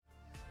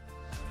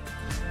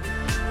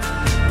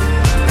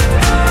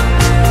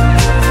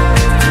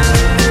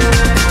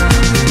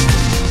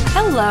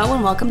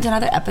welcome to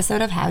another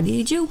episode of How Do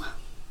You Jew?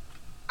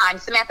 I'm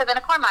Samantha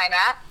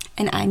Vinacore-Meinrat.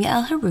 And I'm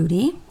Yael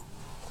Harudi.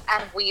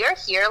 And we are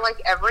here like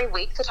every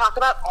week to talk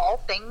about all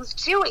things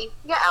Jewy.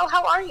 Yael,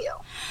 how are you?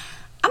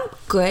 I'm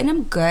good.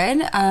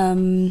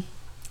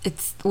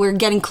 We're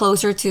getting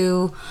closer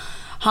to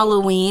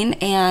Halloween,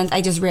 and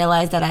I just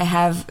realized that I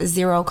have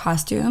 0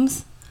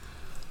 costumes.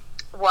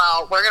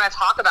 Well, we're going to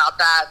talk about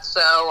that, so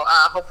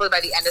hopefully by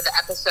the end of the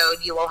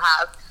episode you will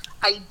have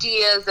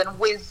ideas and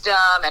wisdom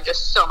and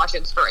just so much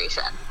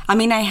inspiration. I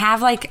mean, I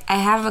have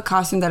a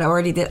costume that I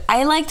already did.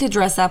 I like to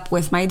dress up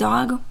with my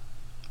dog.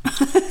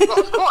 Well,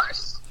 of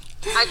course.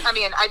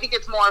 I think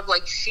it's more of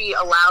like she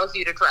allows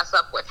you to dress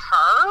up with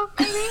her,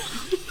 maybe?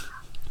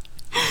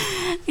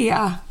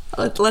 Yeah,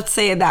 let's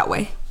say it that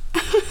way.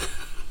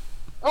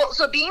 Well,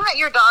 so being that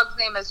your dog's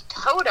name is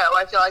Toto,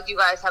 I feel like you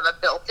guys have a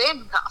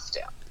built-in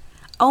costume.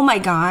 Oh my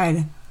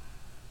God.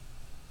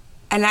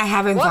 And I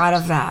haven't thought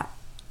of that.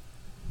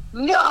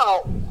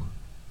 No.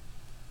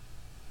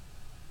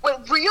 Wait,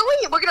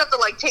 really? We're going to have to,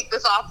 take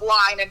this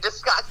offline and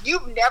discuss.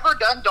 You've never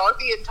done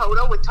Dorothy and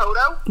Toto with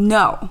Toto?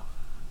 No.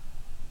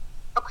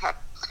 Okay.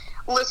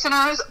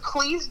 Listeners,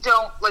 please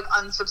don't,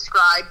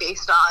 unsubscribe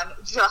based on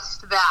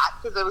just that,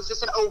 because it was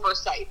just an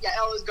oversight.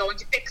 Yael is going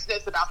to fix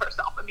this about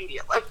herself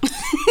immediately.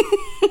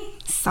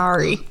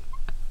 Sorry.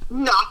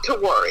 Not to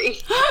worry.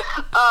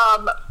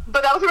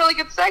 But that was a really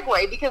good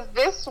segue, because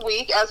this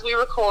week, as we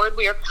record,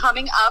 we are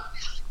coming up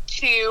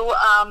to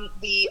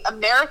the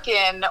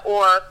American,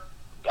 or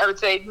I would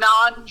say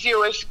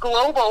non-Jewish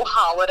global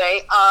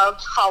holiday of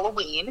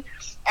Halloween.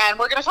 And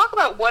we're going to talk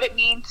about what it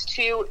means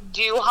to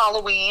do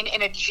Halloween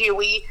in a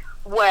Jewy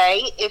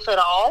way, if at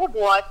all.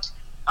 What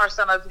are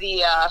some of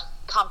the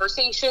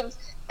conversations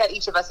that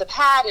each of us have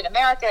had in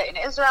America, in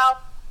Israel,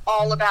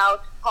 all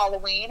about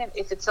Halloween, and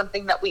if it's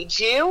something that we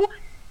do,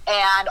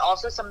 and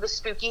also some of the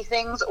spooky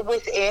things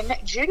within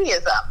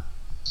Judaism.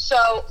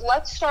 So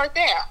let's start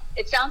there.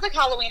 It sounds like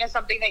Halloween is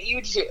something that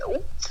you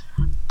do.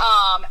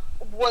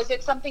 Was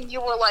it something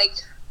you were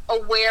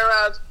aware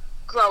of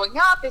growing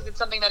up? Is it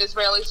something that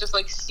Israelis just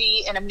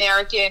see in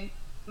American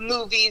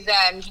movies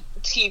and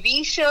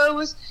TV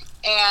shows?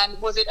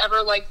 And was it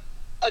ever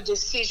a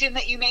decision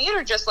that you made,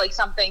 or just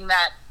something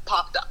that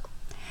popped up?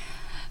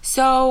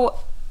 So,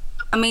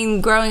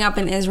 growing up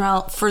in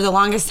Israel, for the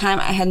longest time,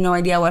 I had no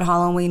idea what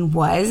Halloween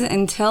was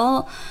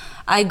until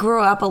I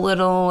grew up a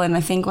little, and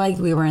I think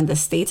we were in the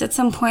States at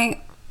some point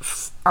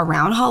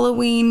around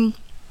Halloween,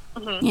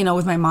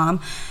 with my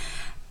mom.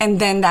 And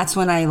then that's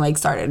when I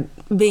started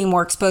being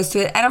more exposed to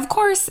it. And of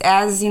course,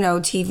 as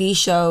TV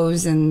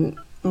shows and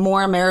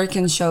more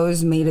American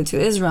shows made it to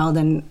Israel,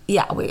 then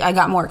I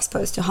got more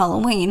exposed to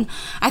Halloween.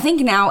 I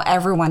think now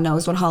everyone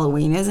knows what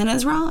Halloween is in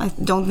Israel. I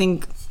don't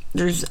think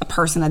there's a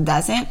person that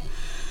doesn't.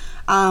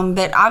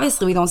 But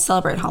obviously we don't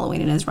celebrate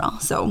Halloween in Israel.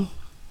 So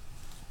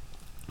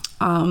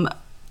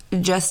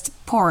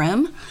just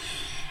Purim.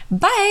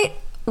 But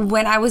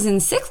when I was in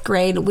 6th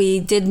grade, we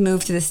did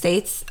move to the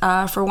States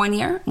for 1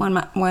 year when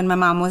my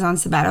mom was on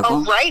sabbatical.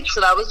 Oh, right.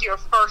 So that was your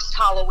first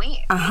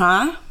Halloween.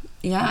 Uh-huh.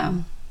 Yeah.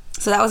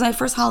 So that was my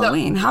first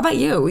Halloween. How about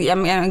you?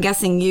 I'm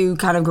guessing you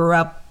kind of grew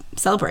up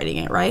celebrating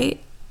it,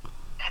 right?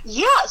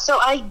 Yeah, so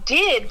I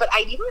did, but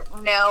I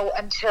didn't know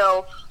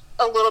until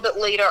a little bit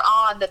later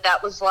on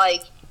that was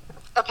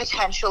a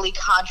potentially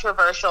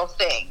controversial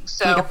thing.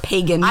 So a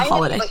pagan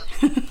holiday.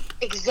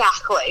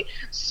 Exactly.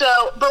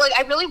 So, but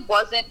I really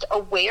wasn't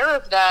aware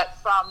of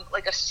that from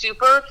a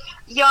super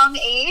young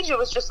age. It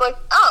was just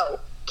oh,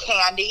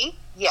 candy,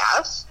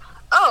 yes.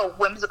 Oh,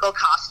 whimsical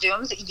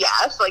costumes,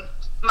 yes.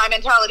 My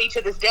mentality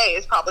to this day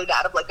is probably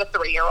that of a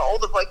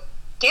 3-year-old of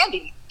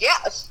candy,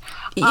 yes.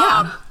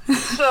 Yeah.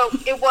 So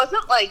it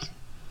wasn't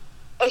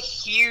a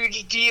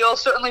huge deal.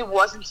 Certainly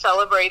wasn't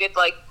celebrated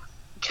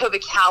to the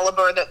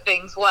caliber that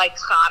things like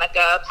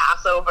Hanukkah,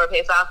 Passover,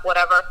 Pesach,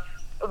 whatever,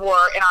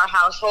 were in our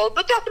household,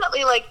 but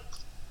definitely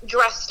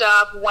dressed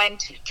up,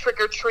 went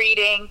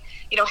trick-or-treating,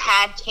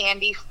 had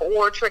candy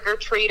for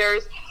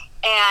trick-or-treaters.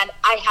 And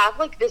I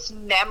have this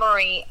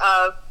memory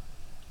of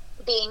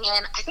being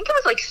in, I think it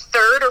was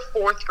 3rd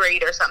or 4th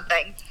grade or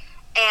something,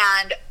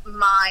 and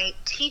my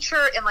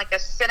teacher in a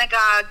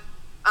synagogue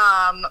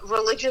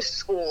religious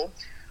school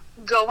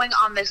going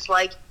on this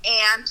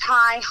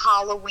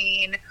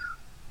anti-Halloween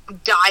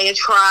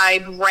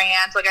diatribe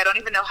rant, I don't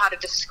even know how to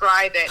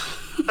describe it,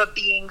 but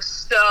being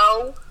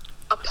so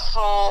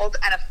appalled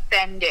and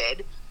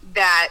offended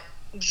that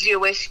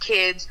Jewish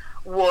kids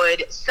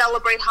would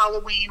celebrate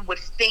Halloween, would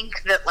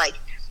think that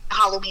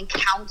Halloween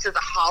counts as a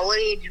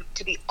holiday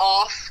to be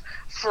off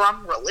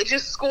from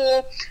religious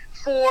school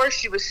for.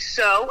 She was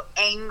so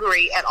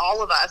angry at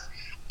all of us,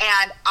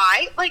 and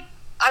I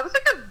was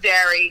a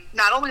very,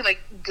 not only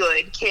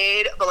good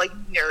kid, but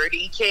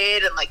nerdy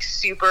kid, and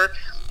super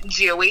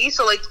Jewy.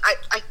 So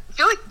I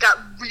feel got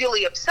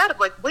really upset of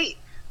wait,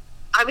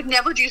 I would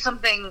never do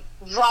something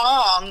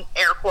wrong,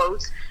 air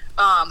quotes,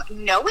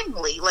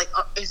 knowingly.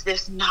 Is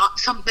this not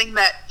something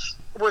that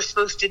we're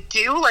supposed to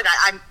do?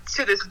 I'm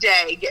to this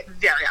day get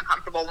very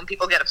uncomfortable when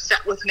people get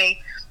upset with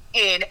me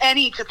in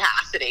any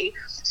capacity.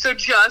 So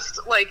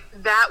just like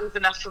that was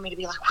enough for me to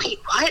be like, wait,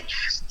 what?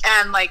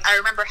 And like I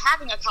remember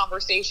having a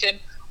conversation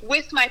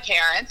with my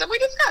parents, and we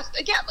discussed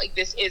again, like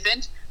this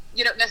isn't,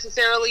 you know,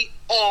 necessarily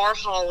our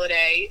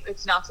holiday.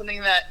 It's not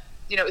something that,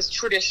 you know, is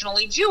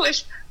traditionally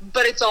Jewish,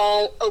 but it's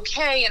all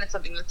okay, and it's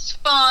something that's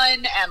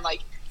fun, and like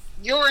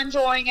you're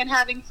enjoying and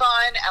having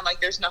fun, and like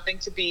there's nothing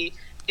to be,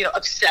 you know,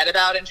 upset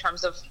about in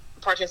terms of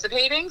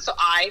participating. So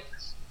I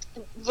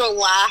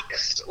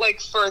relaxed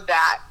like for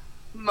that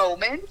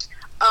moment.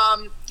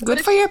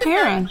 Good for your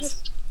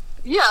parents.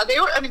 Yeah,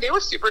 they were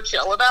super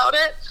chill about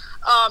it.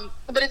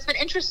 But it's been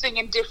interesting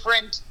in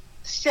different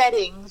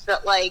settings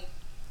that like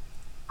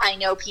I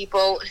know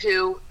people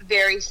who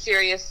very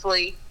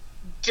seriously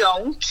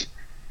don't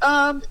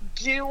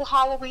do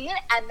Halloween,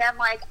 and then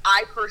like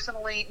I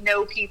personally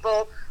know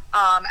people,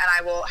 and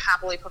I will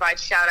happily provide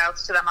shout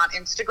outs to them on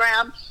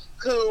Instagram,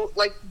 who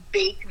like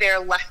bake their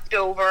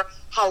leftover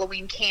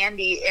Halloween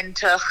candy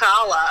into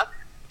challah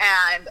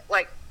and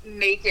like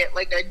make it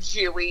like a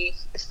Jewy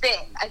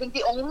thing. I think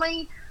the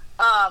only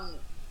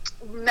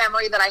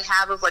memory that I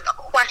have of like a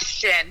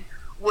question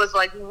was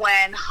like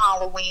when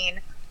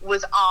Halloween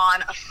was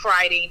on a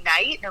Friday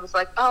night, and it was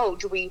like, oh,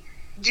 do we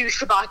do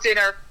Shabbat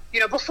dinner, you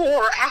know, before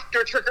or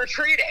after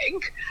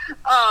trick-or-treating?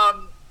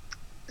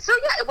 So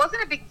yeah, it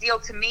wasn't a big deal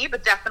to me,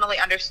 but definitely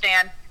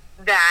understand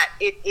that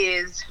it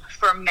is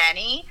for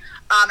many.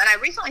 And I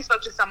recently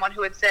spoke to someone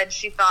who had said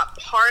she thought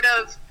part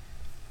of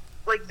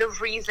like the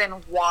reason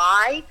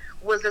why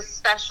was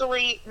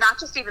especially not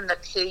just even the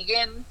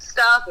pagan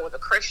stuff or the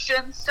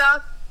Christian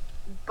stuff,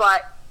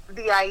 but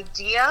the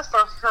idea for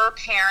her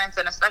parents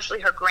and especially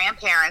her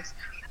grandparents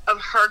of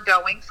her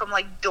going from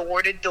like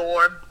door to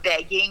door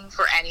begging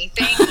for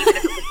anything, even if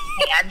it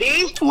was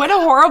candy. What a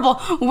horrible,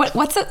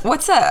 what's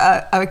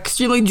a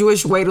extremely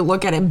Jewish way to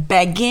look at it?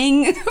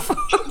 Begging? Right?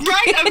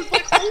 I was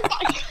like, oh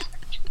my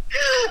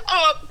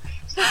God.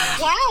 So,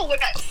 wow,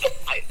 like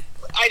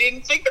I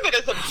didn't think of it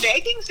as a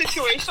begging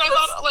situation. I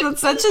thought like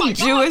it's such a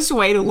Jewish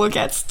way to look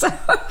at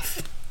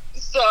stuff.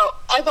 So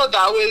I thought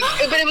that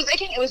was, but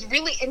it was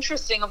really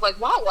interesting of like,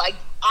 wow, like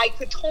I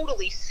could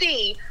totally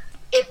see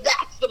if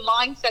that's the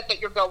mindset that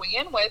you're going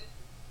in with,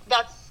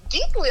 that's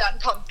deeply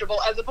uncomfortable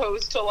as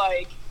opposed to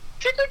like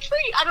trick or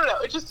treat. I don't know.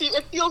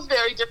 It feels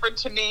very different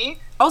to me.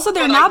 Also,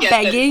 they're not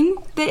begging.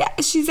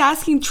 She's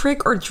asking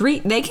trick or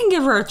treat. They can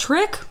give her a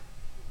trick.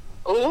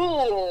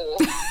 Ooh,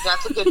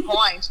 that's a good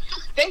point.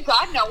 Thank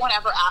God no one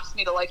ever asked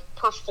me to like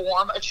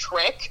perform a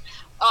trick,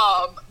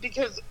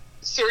 because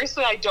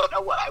seriously, I don't know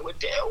what I would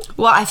do.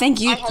 Well, I think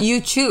you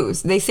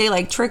choose. They say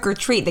like trick or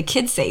treat. The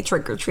kids say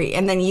trick or treat,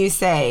 and then you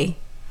say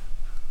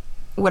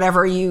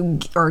whatever you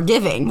are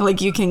giving.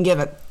 Like you can give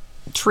a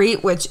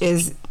treat, which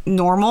is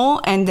normal,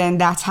 and then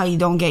that's how you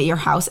don't get your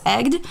house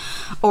egged,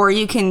 or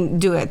you can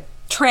do a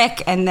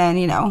trick and then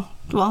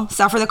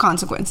suffer the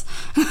consequence.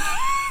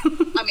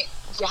 I mean,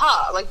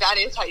 yeah, like that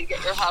is how you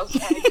get your house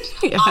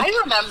egged. Yeah.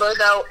 I remember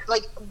though,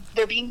 like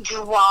there being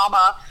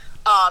drama,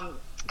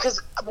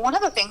 because one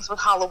of the things with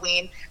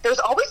Halloween, there's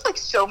always like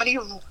so many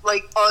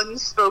like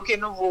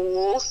unspoken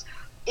rules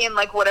in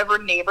like whatever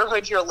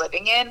neighborhood you're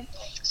living in.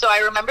 So I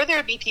remember there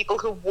would be people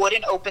who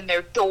wouldn't open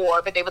their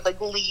door, but they would like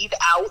leave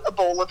out a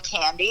bowl of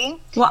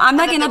candy. Well, I'm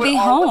not going to be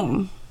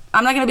home.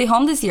 I'm not going to be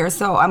home this year,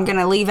 so I'm going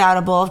to leave out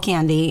a bowl of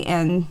candy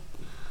and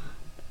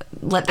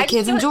let the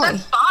kids enjoy.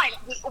 That's fine.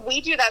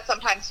 We do that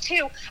sometimes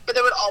too, but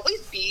there would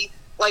always be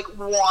like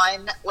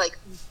one like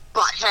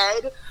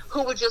butthead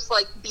who would just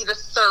like be the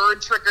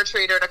third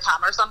trick-or-treater to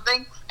come or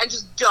something and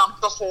just dump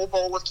the whole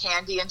bowl of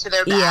candy into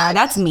their bag. Yeah,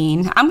 that's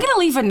mean. I'm going to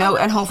leave a note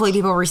and hopefully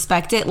people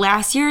respect it.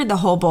 Last year, the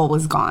whole bowl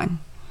was gone.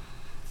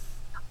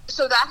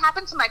 So that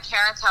happened to my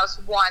parents' house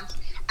once,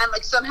 and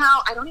like somehow,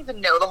 I don't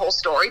even know the whole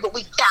story, but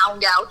we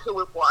found out who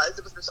it was.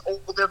 It was this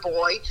older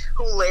boy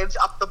who lived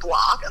up the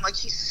block, and like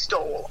he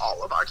stole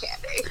all of our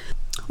candy.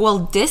 Well,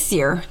 this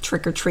year,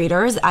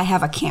 trick-or-treaters, I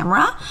have a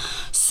camera,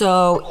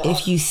 so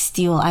if you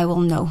steal, I will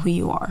know who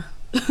you are.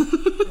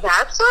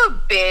 That's a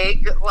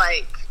big,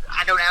 like,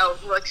 I don't know,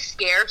 like,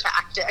 scare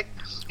tactic.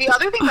 The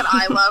other thing that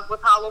I love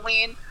with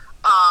Halloween,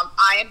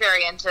 I am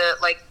very into,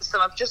 like,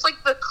 some of just, like,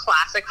 the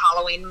classic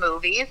Halloween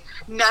movies.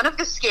 None of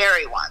the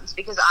scary ones,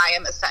 because I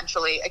am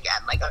essentially,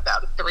 again, like,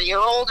 about a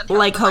 3-year-old.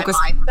 Like Hocus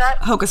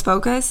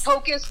Pocus?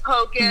 Hocus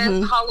Pocus,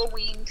 mm-hmm.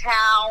 Halloween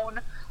Town,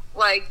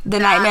 like... The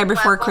Nightmare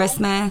Before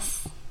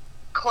Christmas.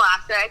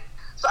 Classic.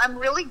 So I'm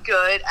really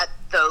good at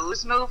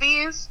those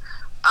movies.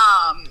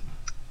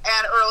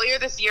 And earlier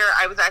this year,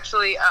 I was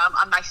actually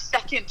on my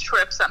second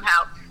trip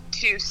somehow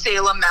to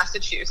Salem,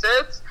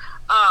 Massachusetts.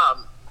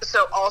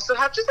 So also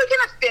have just like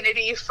an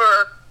affinity for,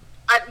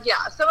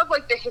 some of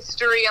like the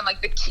history and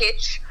like the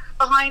kitsch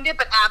behind it,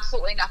 but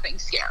absolutely nothing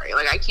scary.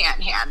 Like I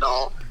can't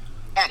handle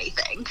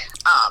anything.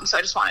 So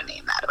I just want to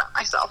name that about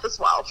myself as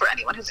well for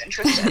anyone who's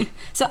interested.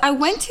 So I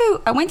went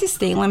to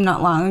Salem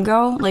not long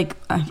ago. Like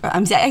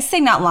I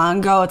say not long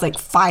ago. It's like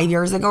 5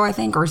 years ago, I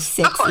think, or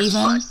 6 of course, even.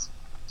 Of course.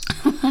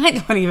 I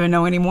don't even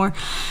know anymore,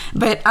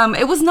 but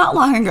it was not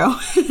long ago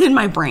in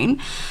my brain.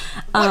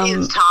 What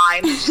is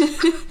time?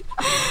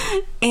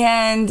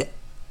 And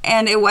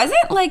And it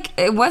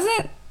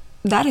wasn't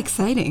that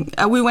exciting.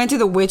 We went to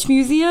the Witch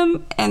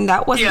Museum, and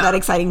that wasn't that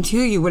exciting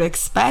too. You would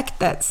expect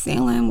that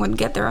Salem would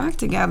get their act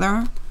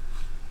together.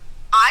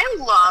 I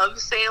love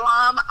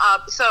Salem.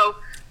 So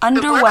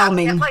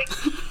underwhelming.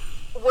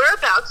 We're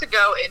about to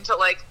go into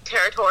like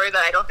territory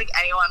that I don't think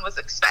anyone was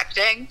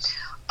expecting.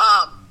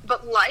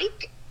 But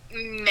like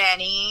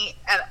many,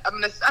 and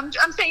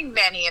I'm saying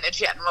many in a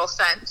general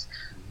sense,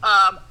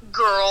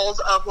 girls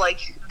of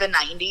like the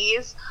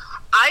 90s,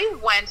 I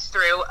went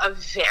through a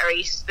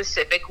very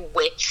specific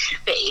witch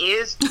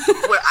phase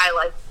where I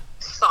like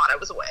thought I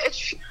was a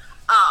witch.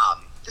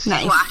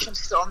 Nice. Slash, I'm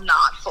still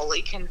not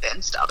fully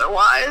convinced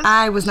otherwise.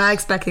 I was not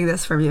expecting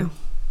this from you.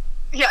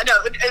 Yeah, no,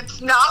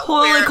 it's not.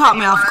 Totally caught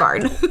me off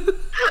guard.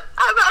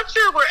 I'm not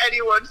sure where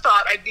anyone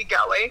thought I'd be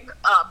going.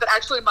 But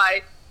actually,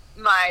 my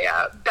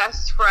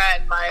best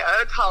friend,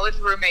 my college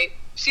roommate,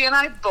 she and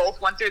I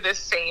both went through this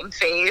same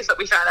phase that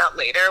we found out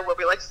later, where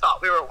we like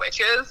thought we were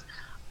witches.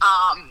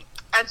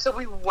 And so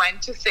we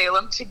went to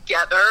Salem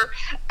together,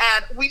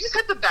 and we just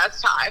had the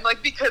best time,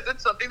 like, because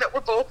it's something that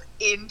we're both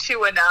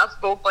into enough,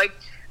 both like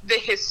the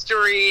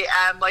history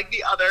and like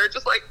the other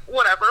just like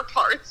whatever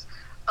parts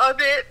of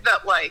it,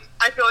 that like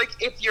I feel like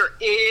if you're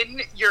in,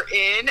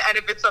 and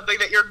if it's something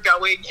that you're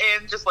going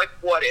in just like,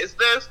 what is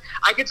this,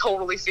 I could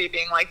totally see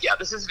being like, yeah,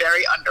 this is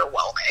very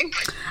underwhelming.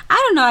 I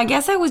don't know, I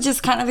guess I was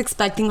just kind of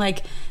expecting,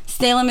 like,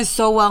 Salem is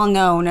so well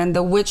known and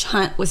the witch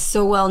hunt was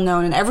so well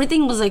known and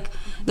everything was like,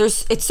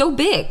 it's so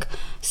big,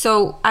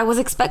 so I was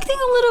expecting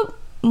a little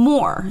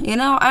more, you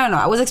know. I don't know,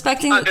 I was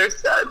expecting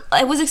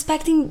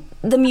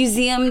the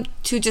museum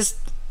to just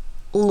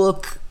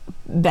look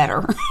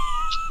better.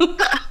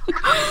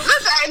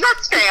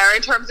 That's fair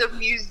in terms of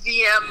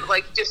museum,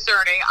 like,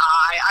 discerning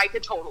eye. I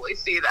could totally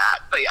see that.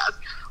 But yes,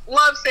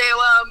 love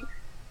Salem.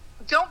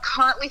 Don't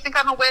currently think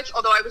I'm a witch,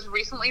 although I was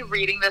recently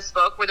reading this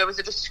book where there was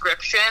a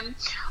description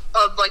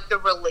of like the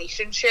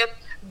relationship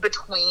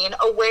between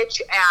a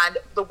witch and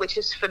the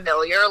witch's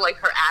familiar, like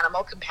her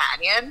animal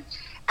companion,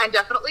 and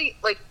definitely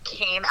like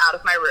came out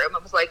of my room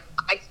and was like,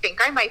 I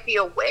think I might be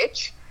a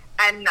witch,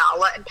 and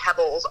Nala and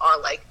Pebbles are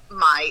like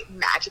my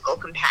magical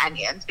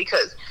companions,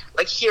 because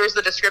like here's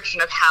the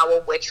description of how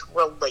a witch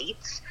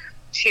relates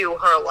to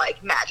her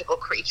like magical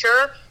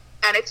creature,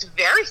 and it's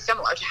very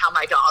similar to how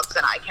my dogs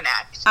and I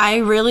connect. I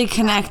really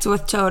connect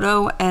with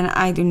Toto, and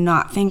I do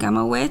not think I'm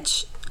a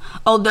witch.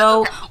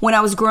 Although when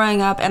I was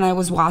growing up and I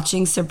was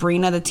watching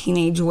Sabrina the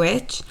Teenage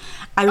Witch,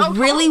 I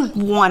really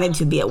wanted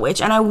to be a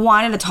witch, and I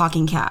wanted a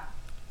talking cat.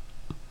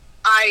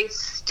 I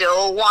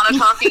still want a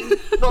talking,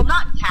 well,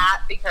 not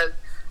cat, because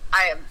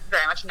I am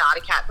very much not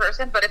a cat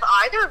person, but if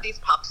either of these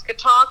pups could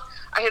talk,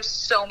 I have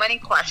so many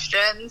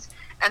questions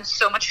and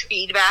so much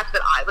feedback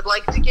that I would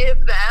like to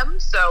give them,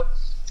 so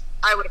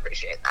I would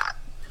appreciate that.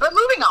 But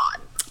moving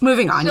on. Yes.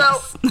 Moving on,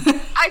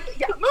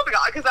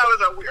 because that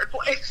was a weird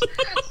place.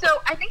 So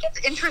I think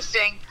it's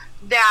interesting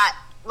that,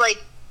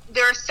 like,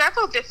 there are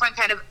several different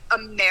kind of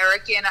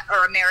American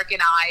or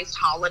Americanized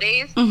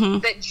holidays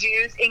that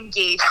Jews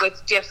engage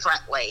with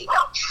differently.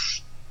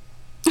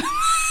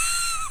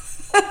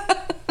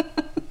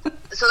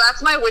 So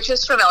that's my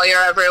witch's familiar,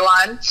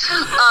 everyone.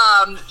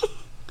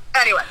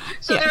 Anyway,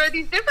 so there are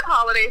these different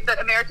holidays that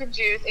American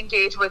Jews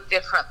engage with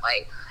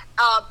differently.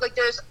 Like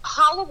there's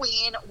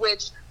Halloween,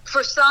 which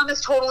for some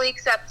is totally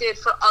accepted,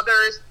 for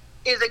others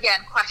is, again,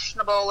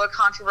 questionable or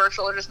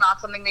controversial or just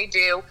not something they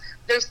do.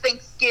 There's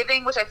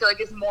Thanksgiving, which I feel like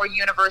is more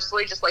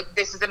universally just like,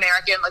 this is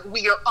American, like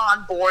we are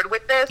on board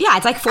with this. Yeah,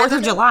 it's like 4th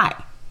of July.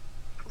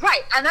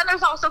 Right. And then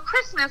there's also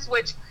Christmas,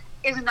 which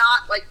is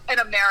not like an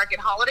American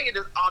holiday. It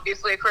is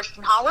obviously a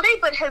Christian holiday,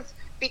 but has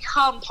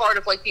become part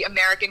of like the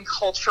American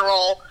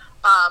cultural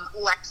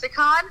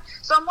lexicon.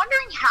 So I'm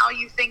wondering how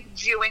you think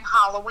Jewing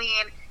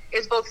Halloween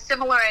is both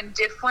similar and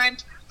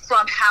different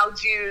from how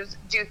Jews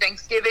do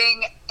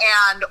Thanksgiving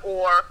and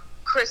or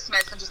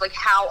Christmas, and just like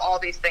how all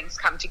these things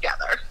come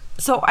together.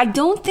 So I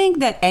don't think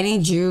that any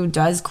Jew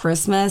does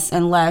Christmas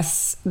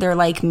unless they're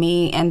like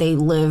me and they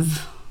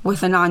live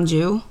with a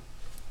non-Jew.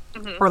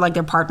 Or like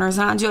their partner's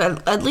a non-Jew,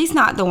 at least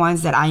not the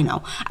ones that I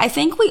know. I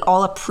think we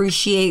all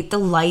appreciate the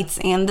lights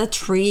and the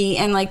tree,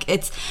 and like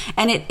it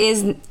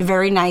is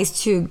very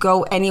nice to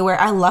go anywhere.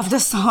 I love the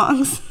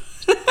songs.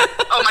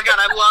 Oh my God,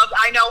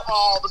 I know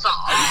all the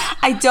songs.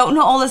 I don't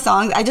know all the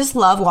songs. I just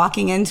love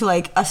walking into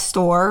like a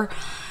store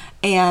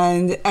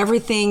and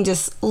everything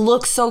just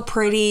looks so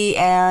pretty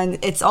and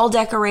it's all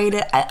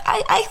decorated.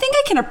 I think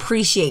I can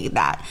appreciate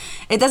that.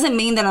 It doesn't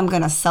mean that I'm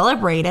going to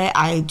celebrate it.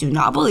 I do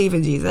not believe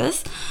in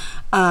Jesus.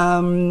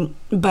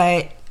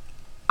 But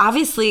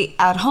obviously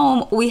at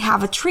home we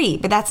have a tree,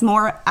 but that's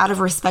more out of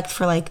respect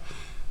for like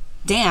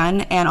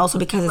Dan, and also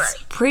because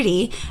it's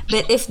pretty.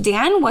 But if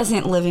Dan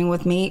wasn't living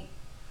with me,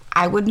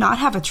 I would not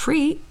have a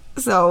tree.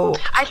 So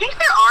I think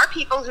there are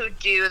people who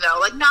do, though,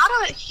 like not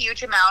a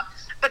huge amount,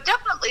 but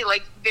definitely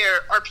like there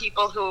are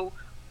people who,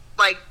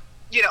 like,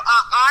 you know,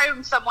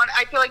 I'm someone,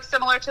 I feel like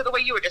similar to the way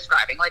you were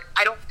describing. Like,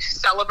 I don't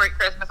celebrate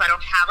Christmas. I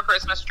don't have a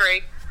Christmas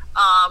tree.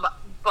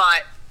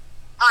 But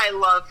I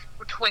love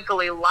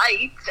twinkly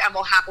lights and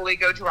will happily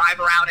go drive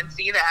around and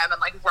see them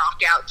and like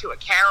rock out to a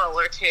carol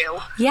or two.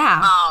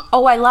 Yeah.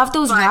 I love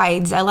those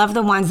rides. I love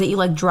the ones that you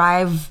like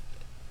drive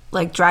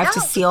to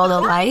see all the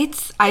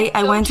lights.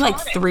 I went to like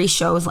 3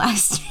 shows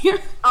last year.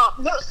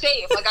 No,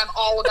 same. Like, I'm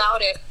all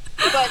about it.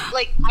 But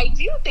like, I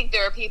do think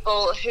there are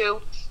people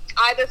who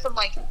either from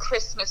like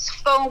Christmas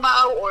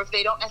FOMO, or if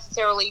they don't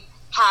necessarily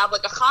have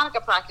like a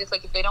Hanukkah practice,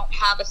 like if they don't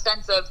have a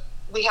sense of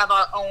we have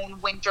our own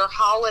winter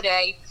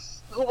holiday,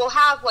 who will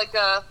have like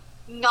a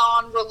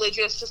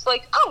non-religious, just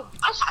like, oh,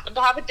 I happen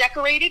to have a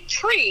decorated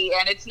tree,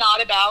 and it's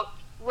not about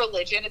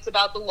religion, it's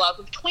about the love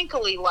of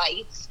twinkly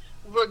lights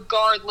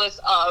regardless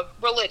of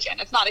religion.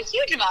 It's not a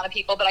huge amount of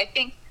people, but I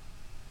think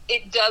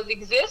it does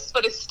exist,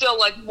 but it's still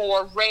like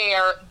more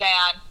rare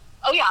than,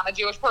 oh yeah, I'm a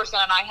Jewish person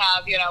and I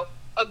have, you know,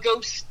 a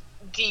ghost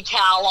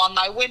decal on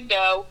my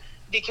window,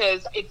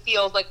 because it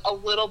feels like a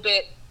little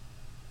bit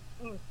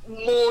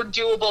more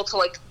doable to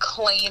like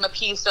claim a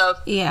piece of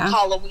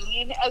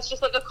Halloween as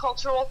just like a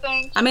cultural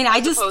thing. I mean,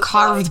 I just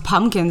carved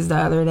pumpkins the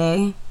other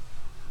day.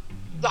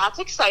 That's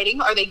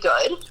exciting. Are they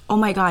good? Oh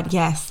my God,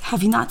 yes.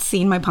 Have you not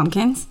seen my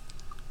pumpkins?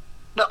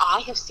 No, I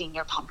have seen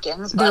your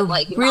pumpkins, but they're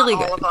like really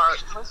not good. All of our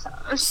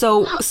listeners.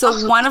 So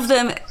one of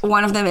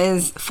them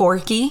is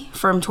Forky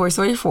from Toy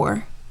Story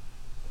 4.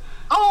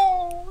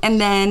 Oh.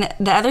 And then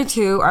the other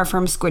 2 are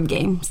from Squid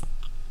Games.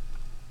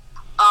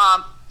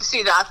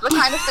 See, that's the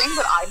kind of thing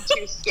that I'm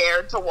too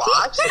scared to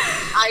watch.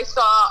 I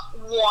saw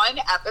 1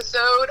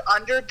 episode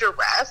under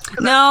duress.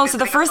 No, so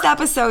the first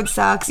episode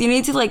sucks. You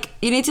need to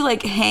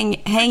hang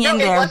in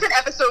there. It wasn't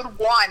episode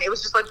 1. It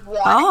was just like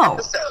 1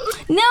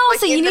 episode. No, like,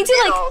 so you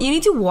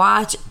need to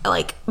watch,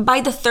 like,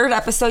 by the 3rd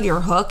episode you're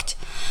hooked.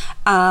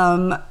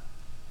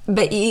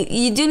 But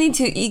you do need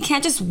to, you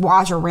can't just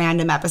watch a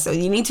random episode.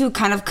 You need to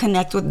kind of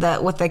connect with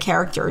the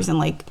characters and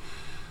like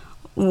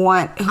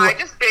I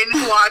just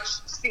binge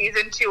watched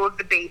season 2 of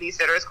The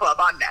Babysitter's Club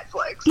on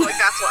Netflix. Like,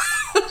 that's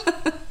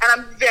what. And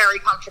I'm very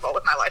comfortable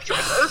with my life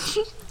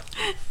choices.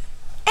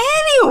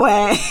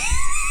 Anyway.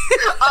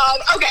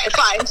 Okay,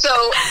 fine.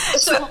 So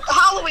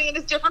Halloween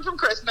is different from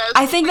Christmas.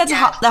 I think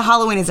the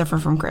Halloween is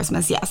different from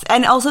Christmas, yes.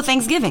 And also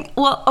Thanksgiving.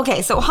 Well,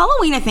 okay, so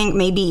Halloween I think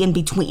may be in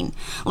between.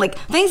 Like,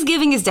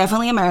 Thanksgiving is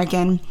definitely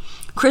American.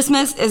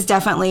 Christmas is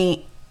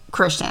definitely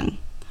Christian.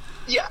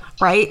 Yeah.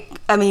 Right?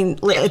 I mean,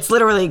 it's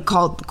literally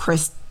called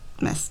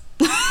Christmas.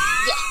 Yeah,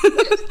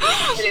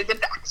 it is in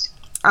fact.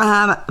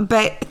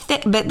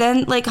 But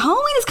then, like,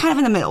 Halloween is kind of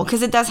in the middle,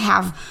 because it does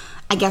have,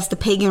 I guess, the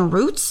pagan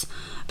roots,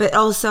 but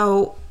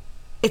also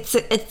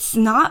it's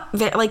not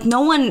very, like,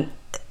 no one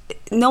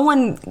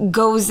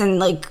goes and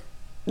like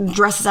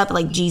dresses up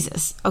like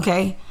Jesus.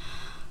 Okay,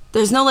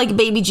 there's no like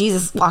baby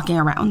Jesus walking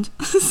around.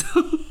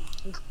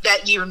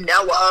 That you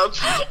know of.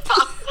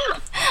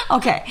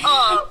 Okay,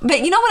 but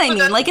you know what I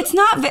mean. Like,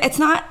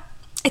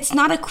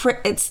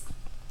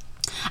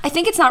 I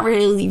think it's not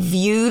really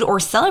viewed or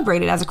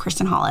celebrated as a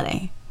Christian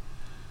holiday.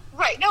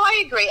 Right. No,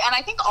 I agree. And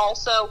I think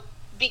also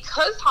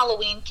because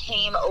Halloween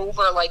came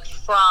over like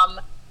from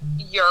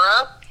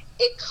Europe,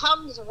 it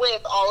comes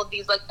with all of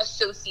these like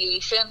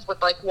associations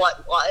with like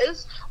what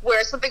was,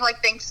 whereas something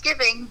like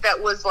Thanksgiving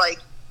that was like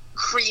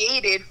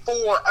created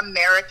for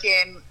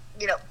American,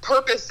 you know,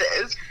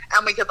 purposes,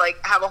 and we could like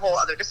have a whole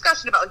other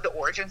discussion about like the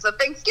origins of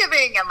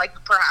Thanksgiving, and like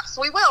perhaps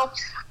we will.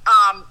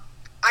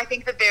 I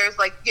think that there's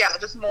like,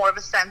 just more of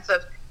a sense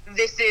of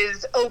this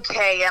is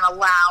okay and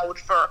allowed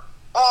for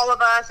all of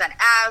us, and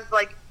as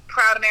like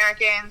proud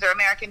Americans or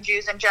American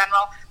Jews in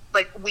general,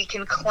 like we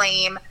can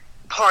claim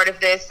part of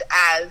this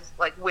as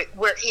like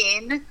we're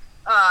in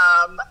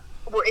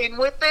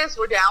with this,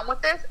 we're down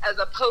with this, as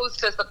opposed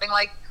to something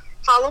like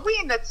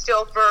Halloween that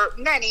still for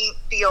many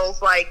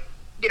feels like,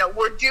 you know,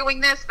 we're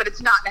doing this, but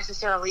it's not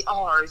necessarily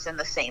ours in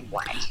the same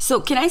way. So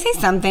can I say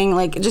something,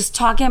 like just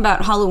talking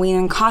about Halloween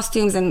and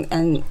costumes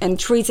and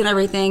treats and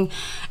everything,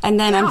 and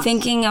then I'm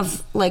thinking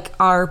of like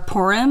our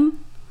Purim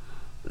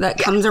that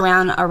comes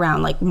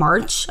around like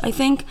March, I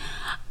think.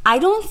 I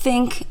don't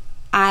think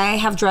I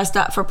have dressed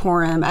up for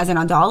Purim as an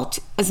adult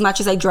as much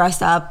as I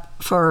dressed up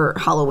for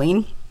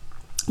Halloween,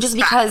 just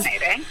because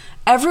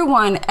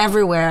everyone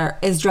everywhere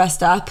is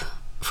dressed up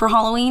for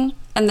Halloween,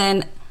 and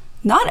then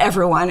not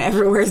everyone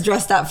everywhere is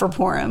dressed up for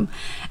Purim.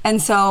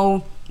 And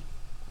so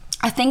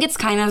I think it's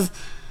kind of,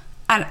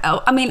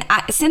 I mean,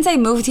 since I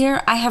moved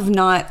here, I have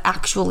not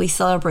actually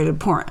celebrated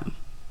Purim.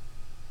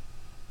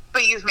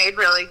 But you've made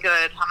really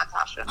good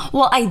hamantaschen.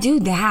 Well, I do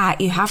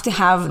that. You have to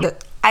have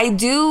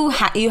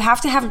you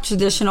have to have a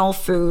traditional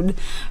food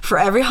for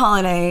every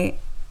holiday.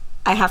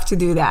 I have to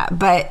do that.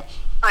 But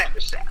I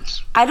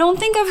understand. I don't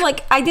think of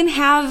like, I didn't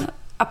have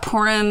a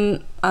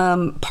Purim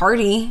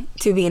party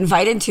to be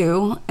invited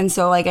to, and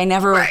so like I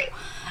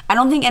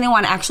don't think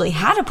anyone actually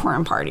had a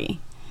Purim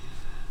party.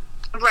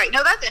 Right.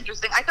 No, that's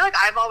interesting. I feel like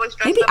I've always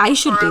dressed Maybe up I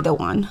should Purim. be the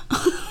one.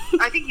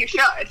 I think you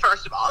should,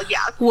 first of all,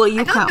 yes. Well,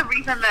 you I feel like the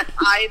reason that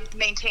I've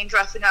maintained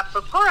dressing up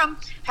for Purim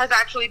has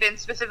actually been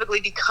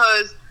specifically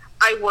because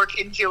I work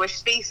in Jewish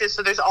spaces,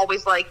 so there's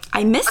always like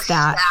I missed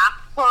that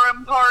staff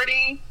Purim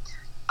party.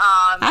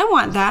 I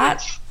want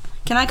that.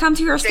 Can I come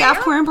to your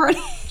staff Purim party?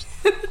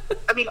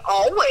 I mean,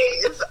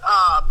 always.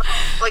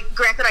 Like,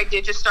 granted, I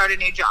did just start a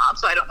new job,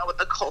 so I don't know what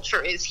the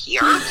culture is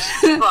here,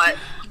 but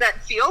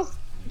that feels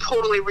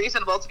totally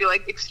reasonable to be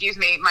like, excuse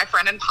me, my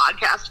friend and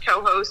podcast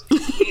co-host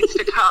needs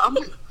to come.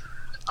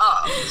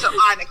 So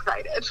I'm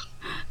excited.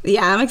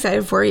 Yeah, I'm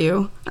excited for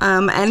you.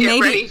 And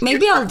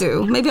maybe I'll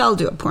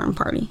do a Purim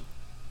party.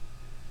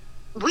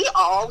 We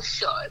all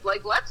should.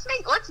 Like, let's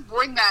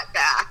bring that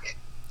back.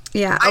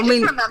 Yeah, I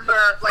just remember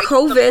like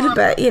COVID,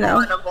 but you know,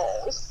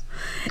 carnivals,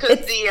 because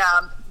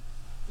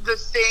the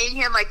thing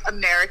in like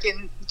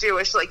American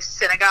Jewish like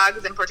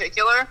synagogues in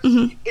particular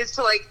is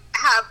to like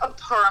have a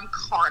Purim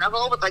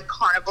carnival with like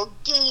carnival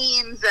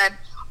games and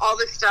all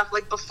this stuff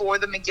like before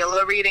the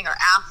Megillah reading or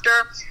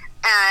after.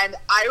 And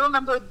I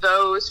remember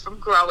those from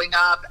growing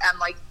up, and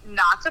like,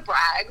 not to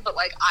brag, but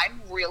like, I'm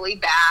really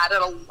bad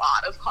at a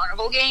lot of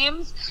carnival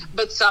games,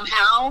 but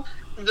somehow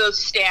the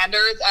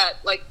standards at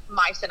like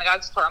my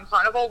synagogue's Purim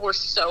carnival were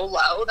so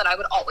low that I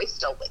would always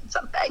still win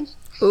something.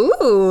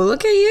 Ooh,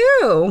 look at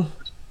you.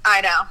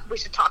 I know. We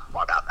should talk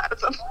more about that at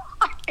some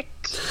point.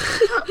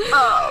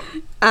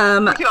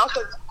 We could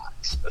also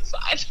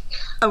aside.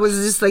 I was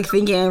just like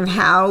thinking of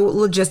how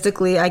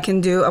logistically I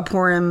can do a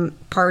Purim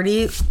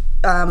party.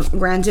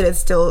 Granted, it's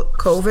still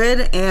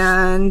COVID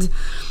and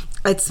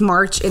it's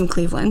March in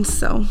Cleveland,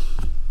 so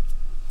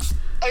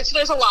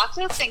there's a lot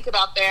to think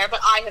about there, but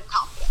I have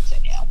confidence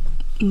in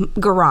you.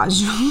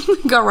 Garage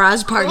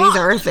parties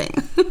are a thing.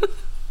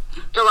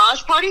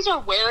 Garage parties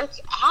are where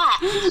it's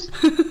at.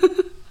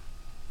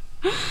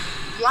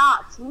 Yeah,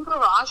 team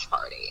garage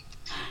party.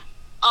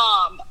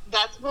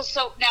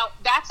 So now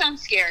that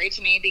sounds scary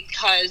to me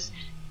because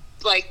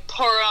like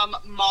Purim,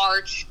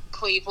 March,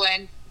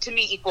 Cleveland to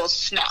me equals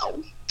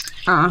snow.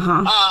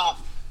 And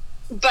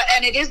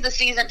it is the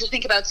season to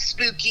think about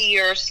spooky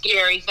or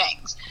scary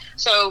things.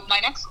 So my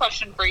next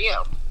question for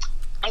you: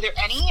 are there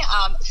any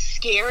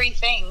scary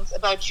things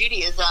about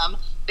Judaism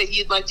that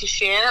you'd like to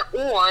share,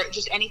 or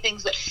just any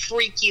things that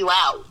freak you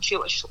out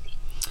Jewishly?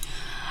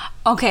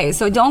 Okay,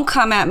 so don't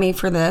come at me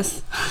for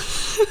this.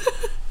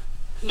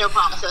 No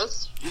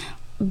promises.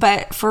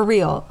 But for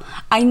real,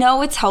 I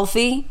know it's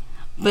healthy,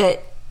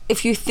 but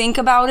if you think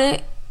about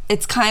it,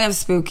 it's kind of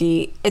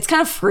spooky. It's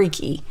kind of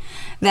freaky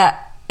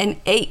that an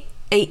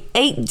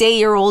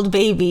 8-day-old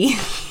baby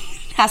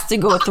has to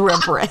go through a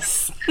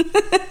bris. Okay,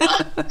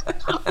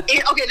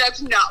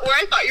 that's not where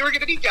I thought you were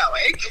going to be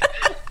going.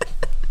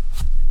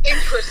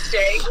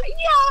 Interesting.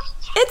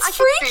 Yeah. It's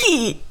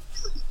freaky.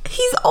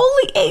 He's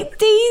only 8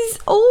 days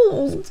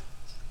old.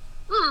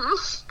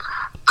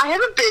 I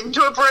haven't been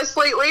to a bris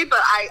lately, but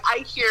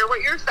I hear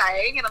what you're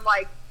saying, and I'm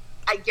like,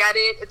 I get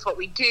it. It's what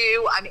we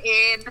do. I'm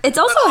in. It's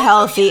also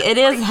healthy. It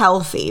is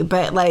healthy,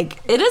 but like,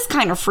 it is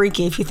kind of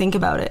freaky if you think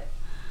about it.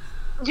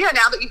 Yeah,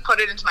 now that you put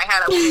it into my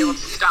head, I won't be able to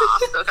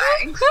stop, so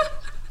thanks.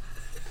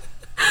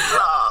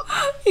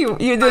 You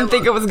didn't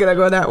think it was going to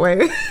go that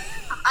way.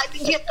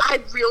 I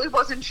really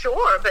wasn't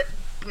sure, but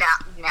now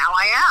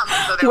I am.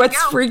 So there What's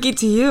we go. freaky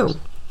to you?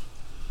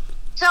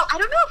 So I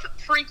don't know if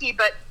it's freaky,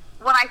 but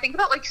when I think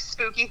about like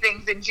spooky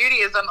things in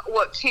Judaism,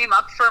 what came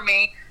up for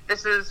me,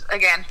 this is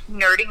again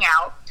nerding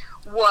out,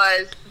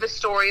 was the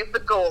story of the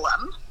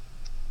golem.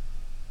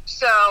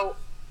 So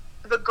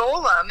the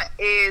golem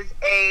is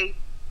a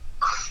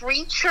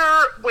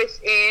creature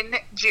within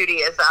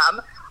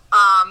Judaism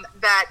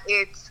that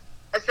it's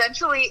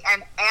essentially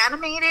an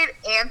animated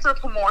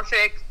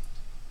anthropomorphic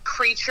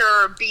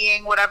creature,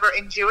 being, whatever,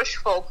 in Jewish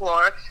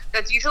folklore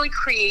that's usually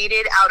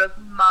created out of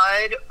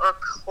mud or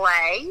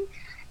clay,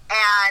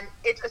 and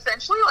it's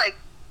essentially like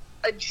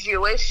a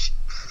Jewish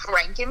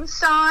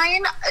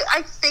Frankenstein,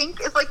 I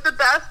think, is like the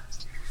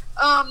best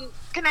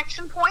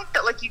connection point,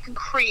 that like you can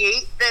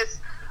create this,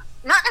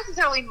 not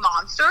necessarily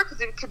monster,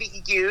 because it could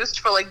be used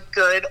for like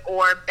good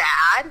or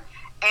bad,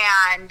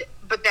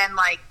 but then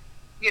like,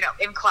 you know,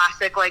 in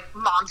classic like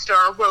monster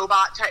or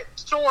robot type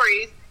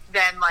stories,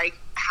 then like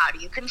how do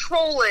you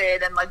control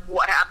it, and like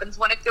what happens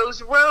when it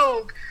goes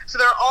rogue. So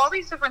there are all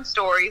these different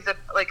stories of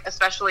like,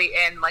 especially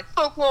in like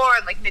folklore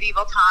and like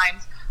medieval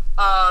times,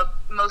 of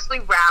mostly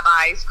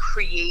rabbis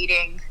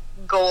creating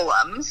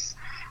golems,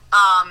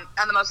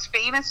 and the most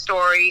famous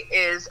story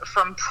is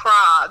from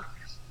Prague,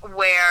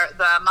 where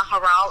the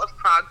Maharal of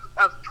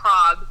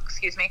Prague,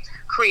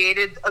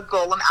 created a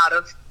golem out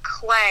of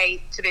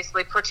clay to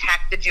basically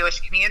protect the Jewish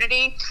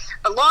community.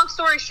 But long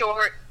story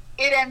short,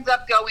 it ends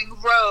up going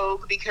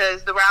rogue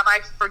because the rabbi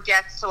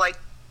forgets to like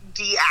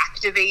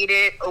deactivate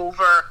it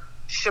over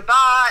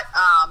Shabbat,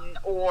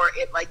 or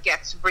it like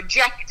gets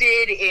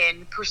rejected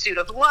in pursuit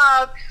of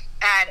love,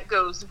 and it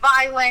goes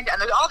violent, and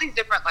there's all these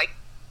different like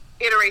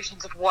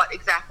iterations of what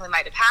exactly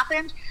might have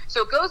happened.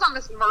 So it goes on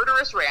this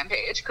murderous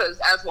rampage, because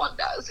as one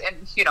does in,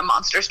 you know,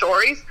 monster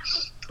stories.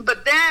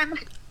 But then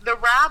the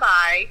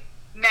rabbi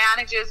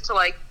manages to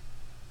like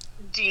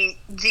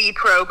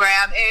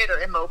deprogram it or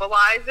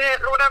immobilize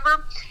it or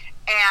whatever,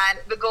 and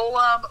the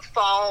golem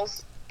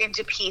falls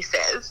into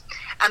pieces.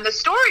 And the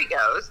story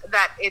goes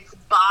that its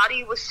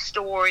body was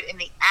stored in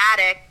the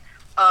attic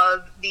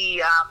of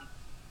the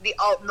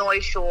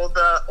Altneu Shul,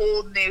 the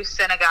old new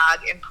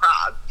synagogue in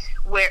Prague,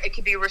 where it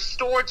could be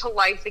restored to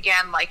life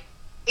again, like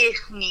if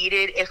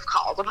needed, if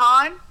called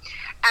upon.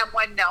 And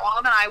when Noam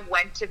and I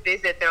went to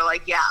visit, they're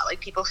like, yeah, like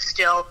people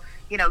still,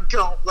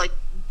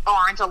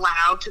 aren't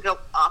allowed to go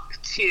up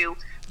to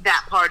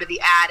that part of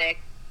the attic,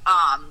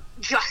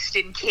 just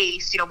in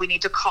case, we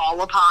need to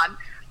call upon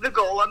the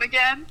golem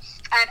again.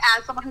 And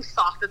as someone who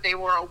thought that they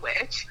were a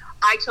witch,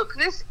 I took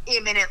this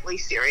imminently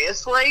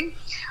seriously.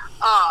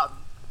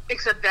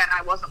 Except then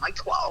I wasn't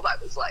 12. I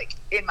was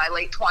in my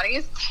late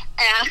 20s.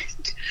 And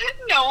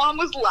Noam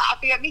was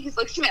laughing at me. He's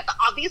like, Samantha,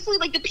 obviously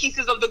the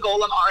pieces of the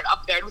golem aren't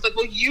up there. And I was like,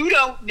 well, you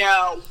don't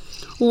know.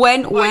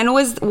 When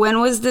was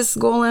this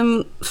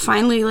golem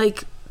finally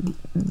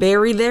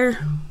buried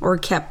there or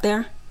kept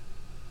there?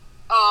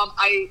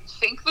 I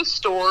think the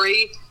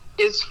story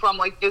is from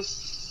the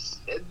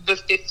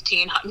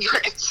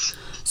 1500s.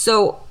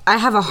 So I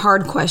have a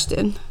hard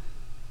question.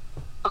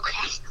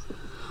 Okay.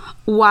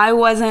 Why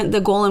wasn't the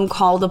golem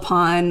called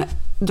upon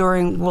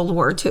during World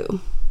War II?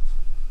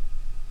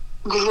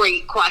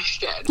 Great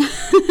question.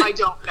 I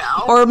don't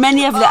know. Or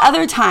many of the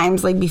other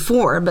times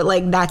before,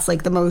 but that's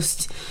the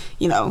most,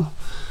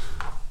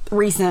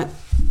 recent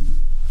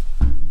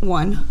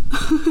one.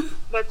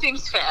 That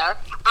seems fair.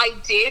 I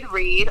did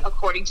read,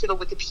 according to the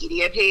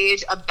Wikipedia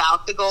page,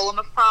 about the Golem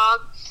of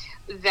Prague,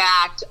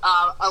 that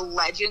a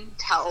legend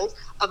tells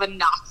of a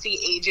Nazi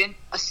agent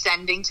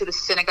ascending to the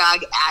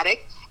synagogue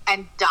attic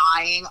and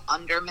dying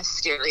under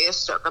mysterious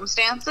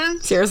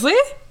circumstances. Seriously?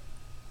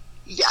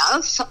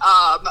 Yes.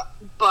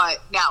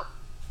 But now,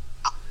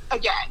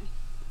 again,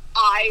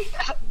 I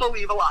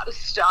believe a lot of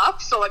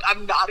stuff, so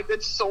I'm not a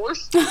good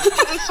source for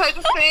this type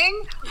of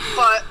thing.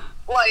 But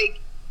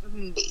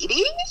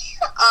maybe,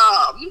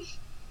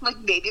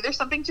 maybe there's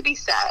something to be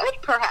said,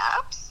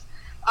 perhaps.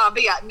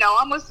 But yeah,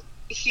 Noam was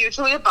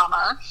hugely a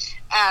bummer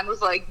and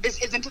was like,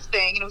 this isn't a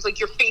thing. And it was like,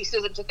 your face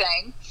isn't a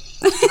thing.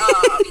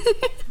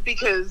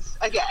 Because,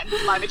 again,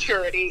 my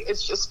maturity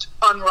is just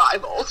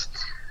unrivaled.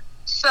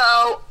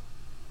 So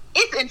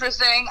it's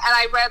interesting. And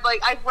I've read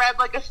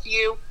a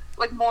few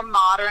more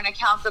modern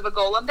accounts of a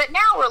golem that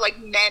now are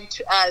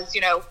meant as,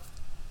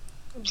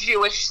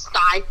 Jewish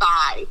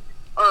sci-fi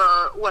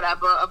or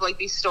whatever, of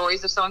these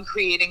stories of someone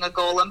creating a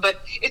golem.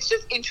 But it's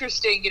just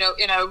interesting,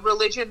 in a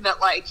religion that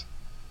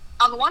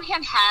on the one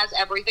hand has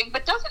everything,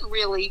 but doesn't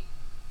really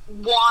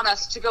want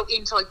us to go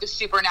into the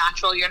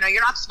supernatural. You're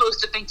not supposed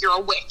to think you're a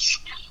witch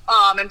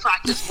and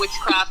practice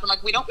witchcraft, and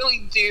we don't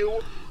really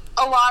do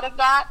a lot of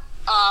that.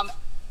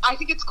 I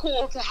think it's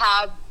cool to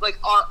have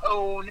our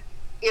own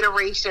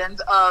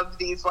iterations of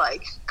these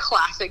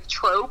classic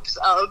tropes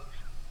of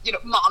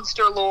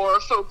monster lore,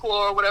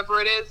 folklore,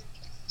 whatever it is.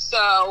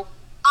 So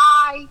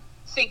I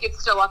think it's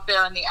still up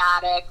there in the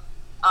attic.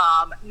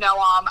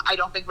 Noam, I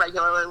don't think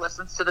regularly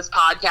listens to this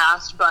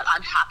podcast, but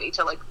I'm happy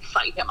to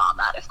fight him on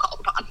that if called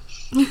upon.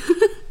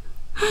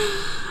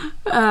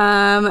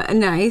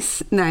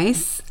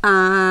 Nice.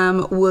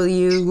 Will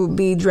you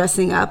be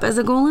dressing up as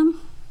a golem?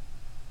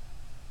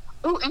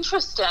 Oh,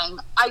 interesting.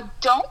 I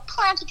don't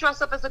plan to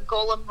dress up as a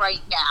golem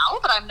right now,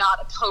 but I'm not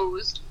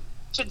opposed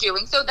to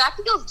doing so. That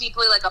feels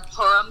deeply like a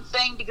Purim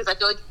thing, because I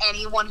feel like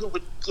anyone who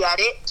would get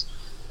it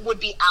would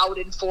be out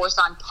in force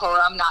on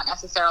Purim, not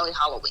necessarily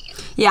Halloween.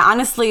 Yeah,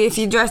 honestly, if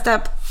you dressed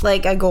up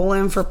like a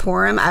golem for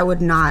Purim, I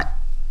would not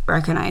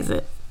recognize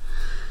it.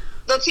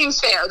 That seems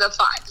fair. That's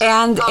fine.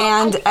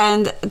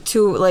 And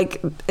to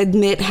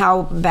admit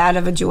how bad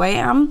of a Jew I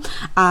am,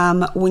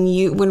 when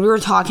we were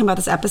talking about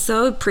this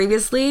episode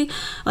previously,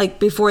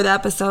 before the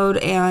episode,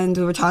 and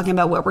we were talking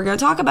about what we're going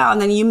to talk about,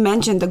 and then you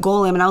mentioned the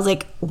golem, and I was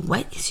like,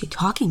 what is she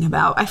talking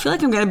about? I feel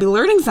like I'm going to be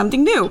learning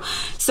something new.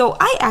 So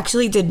I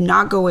actually did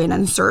not go in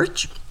and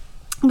search,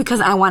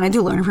 because I wanted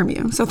to learn from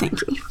you. So thank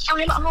you.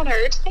 I'm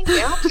honored. Thank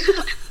you.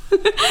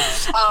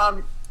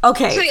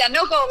 Okay. So yeah,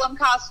 no golem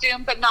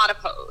costume, but not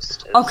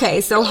opposed.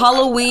 Okay, so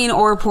Halloween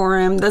or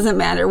Purim, doesn't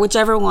matter,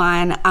 whichever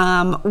one.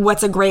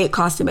 What's a great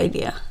costume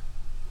idea?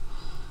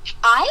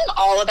 I am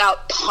all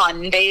about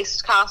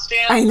pun-based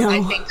costumes. I know.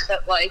 I think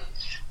that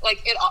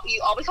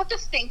you always have to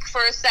think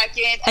for a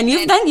second. And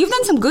you've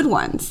done some good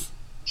ones.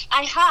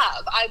 I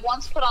have. I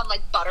once put on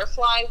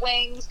butterfly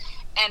wings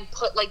and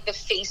put the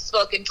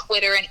Facebook and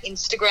Twitter and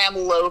Instagram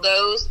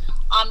logos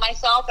on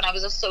myself, and I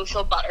was a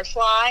social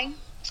butterfly.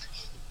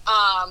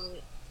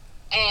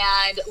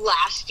 And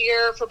last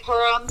year for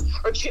Purim,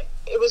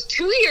 it was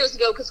 2 years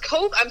ago, because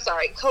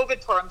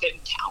COVID Purim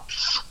didn't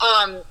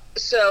count.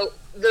 So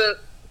the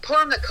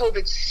Purim that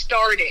COVID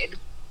started,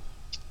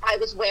 I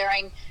was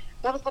wearing,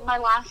 that was my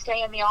last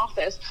day in the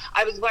office,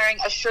 I was wearing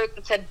a shirt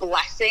that said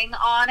blessing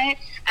on it,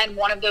 and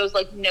one of those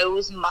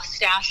nose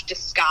mustache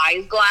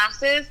disguise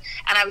glasses,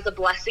 and I was a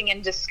blessing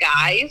in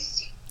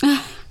disguise,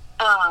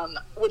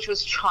 which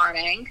was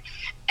charming.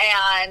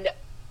 And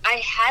I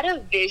had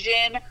a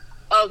vision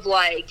of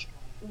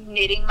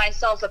knitting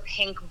myself a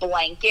pink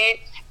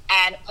blanket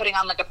and putting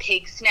on a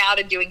pig snout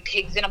and doing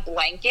pigs in a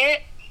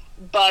blanket.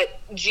 But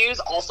Jews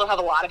also have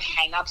a lot of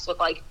hang-ups with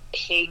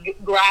pig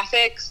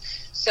graphics.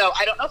 So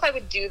I don't know if I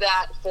would do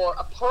that for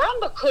a Purim,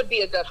 but could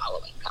be a good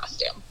Halloween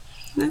costume.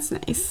 That's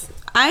nice.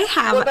 I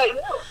have. What about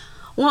you?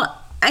 Well,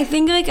 I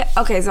think like,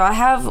 okay, so I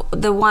have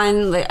the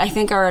one, I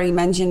think I already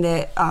mentioned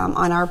it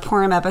on our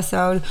Purim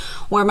episode,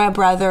 where my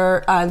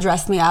brother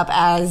dressed me up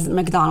as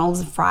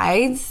McDonald's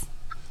fries.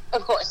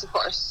 Of course.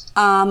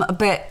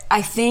 But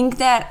I think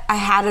that I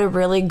had a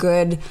really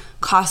good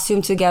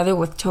costume together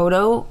with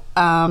Toto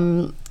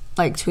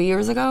like 2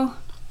 years ago.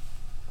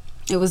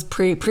 It was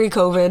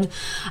pre-COVID.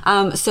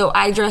 So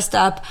I dressed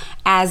up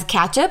as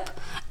Ketchup,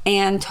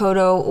 and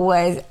Toto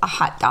was a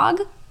hot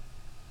dog.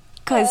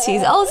 Because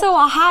she's also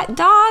a hot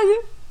dog.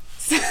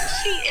 She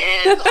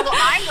is. Although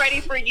I'm ready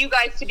for you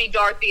guys to be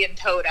Dorothy and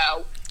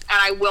Toto, and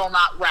I will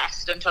not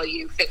rest until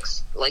you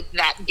fix like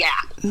that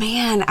gap.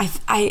 Man, I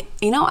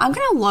I'm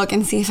gonna look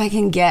and see if I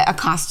can get a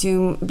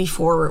costume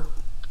before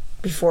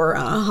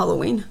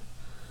Halloween.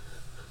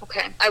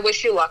 Okay, I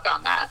wish you luck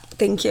on that.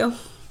 Thank you.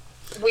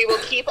 We will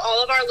keep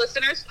all of our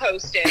listeners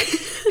posted.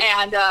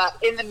 And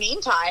in the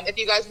meantime, if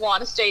you guys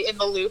want to stay in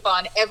the loop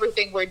on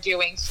everything we're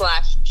doing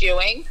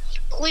 /doing,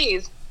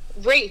 please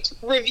rate,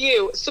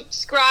 review,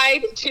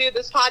 subscribe to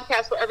this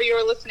podcast wherever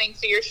you're listening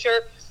so you're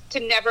sure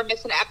to never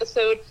miss an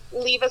episode.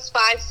 Leave us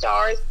 5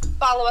 stars.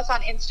 Follow us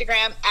on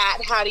Instagram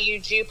at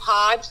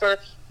HowDoYouJewPod for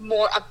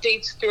more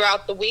updates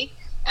throughout the week.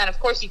 And of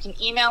course, you can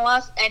email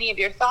us any of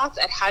your thoughts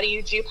at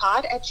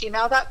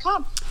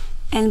howdoyoujewpod@gmail.com.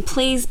 And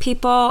please,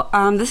 people,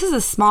 this is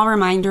a small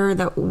reminder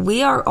that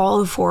we are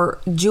all for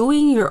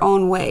Jewing your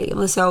own way.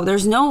 So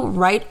there's no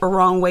right or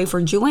wrong way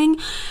for Jewing.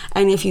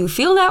 And if you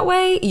feel that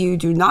way, you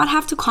do not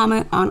have to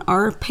comment on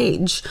our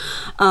page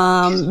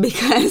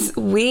because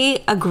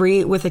we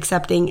agree with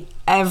accepting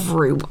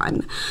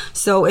everyone.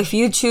 So if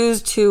you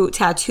choose to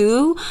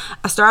tattoo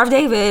a Star of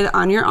David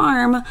on your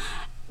arm,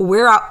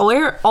 we're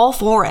all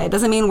for it.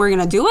 Doesn't mean we're going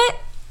to do it,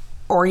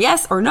 or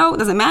yes or no. It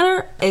doesn't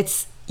matter.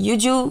 It's you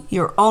Jew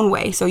your own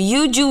way. So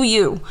you Jew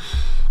you.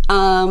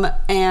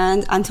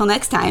 And until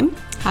next time,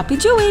 happy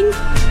Jewing.